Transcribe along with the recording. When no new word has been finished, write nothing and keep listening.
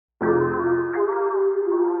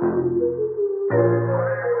So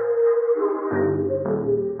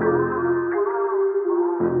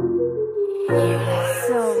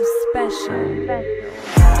special.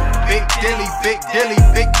 Big DealY, big DealY,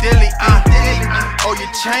 big DealY, oh, your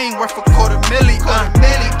chain worth a $250,000,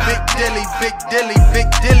 Big DealY, big DealY, big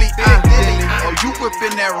DealY, oh, you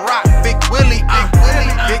whipping that rock, Big Willie,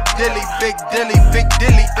 Big DealY, big DealY, big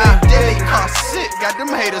DealY, car sick, got them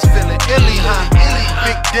haters feeling illy,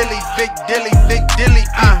 Big DealY, big DealY, big DealY,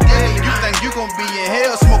 you think you gon' be in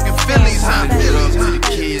hell smoking Phillies, Drugs to the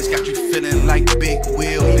kids, got you feeling like Big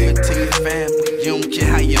Will, even to your family, you don't care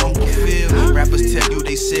how your uncle feel. Rappers tell you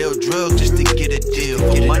they sell drugs just to get a deal.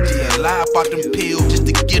 Money a lie about them pills just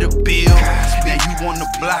to get a bill. Now you on the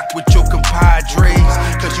block with your compadres,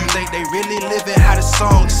 cause you think they really living how the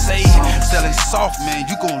song say. Selling soft, man,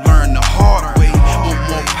 you gon' learn the hard way. Want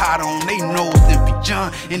more pot on they nose than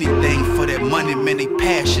John. Anything for that money, man, they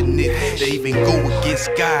passionate. They even go against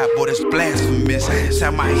God, boy, that's blasphemous.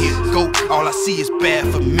 Time I hear go, all I see is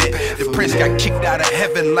bad for me. The prince got kicked out of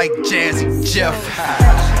heaven like Jazzy Jeff.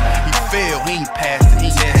 He failed, he ain't passed the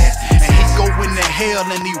test, and he go into hell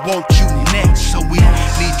and he want you next. So we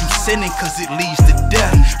need you sinning cause it leads to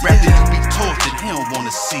death. Rather you be tortured, he don't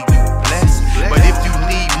wanna see you blessed. But if you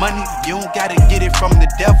need money, you don't gotta get it from the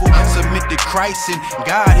devil. Submit to Christ and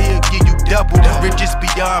God, he'll give you double. Riches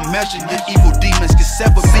beyond measure, your evil demons can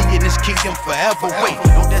sever. Be in this kingdom forever. Wait,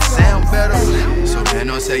 don't that sound better? So man,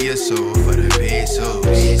 don't sell your soul for the pesos,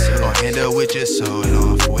 or end up with your soul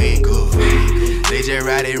on fuego. They just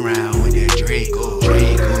riding around with their Draco,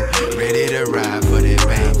 ready to ride for that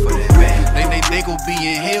bank, They gon' be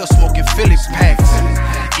in hell smoking Phillips packs,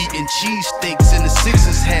 eating cheesesteaks in the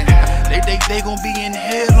Sixers hat. They gon' be in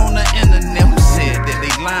hell on the internet. Who said that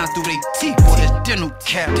they lying through their teeth? Boy, that's dental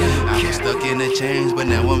cap. I was stuck in the chains, but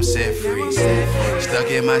now I'm set free.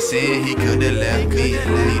 Stuck in my sin, he coulda left me.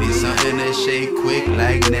 Needed something to shake quick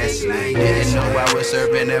like Nestle. Didn't know I was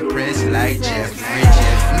serving a prince like Jeffrey.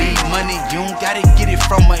 Need money, you don't gotta get it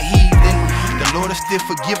from a heathen. The Lord will still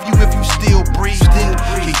forgive you if you still breathing.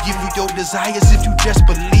 Can give you your desires if you just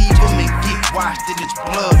believe him and get washed in his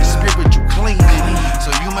blood, the spiritual cleaning.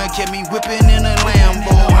 So you might catch me whipping in a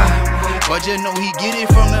Lambo, but you know he get it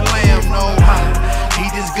from the Lamb, no. He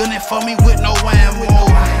just gunning for me with no ammo.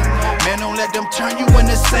 Man, don't let them turn you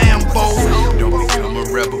into Sambo. Don't become a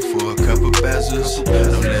rebel for a couple bezels.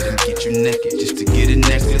 Don't let them get you naked just to get a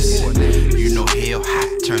necklace. You know hell hot,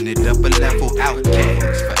 turn it up a level.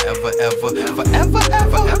 Outcast forever, ever.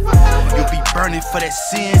 You'll be burning for that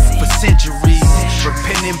sin for centuries.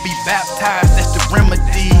 Repent and be baptized, that's the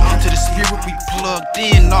remedy. To the spirit we plugged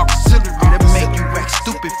in, auxiliary that make you act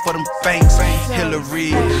stupid for them banks.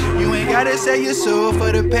 Hillary, you ain't gotta sell your soul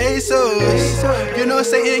for the pesos. You know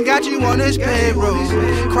Satan got you on his payroll.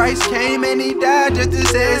 Christ came and he died just to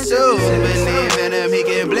say so. Believe in him, he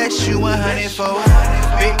can bless you 100-fold.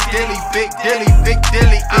 Big DealY, big DealY, big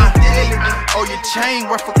DealY, oh, your chain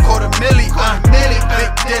worth a $250,000,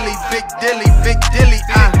 Big DealY, big DealY, big DealY,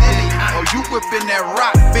 oh, you whipping that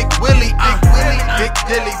rock, Big Willie, Big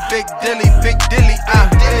DealY, big DealY, big DealY,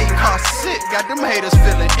 car sick, got them haters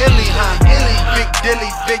feeling illy, Big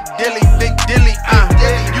DealY, big DealY, big DealY,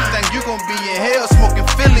 you think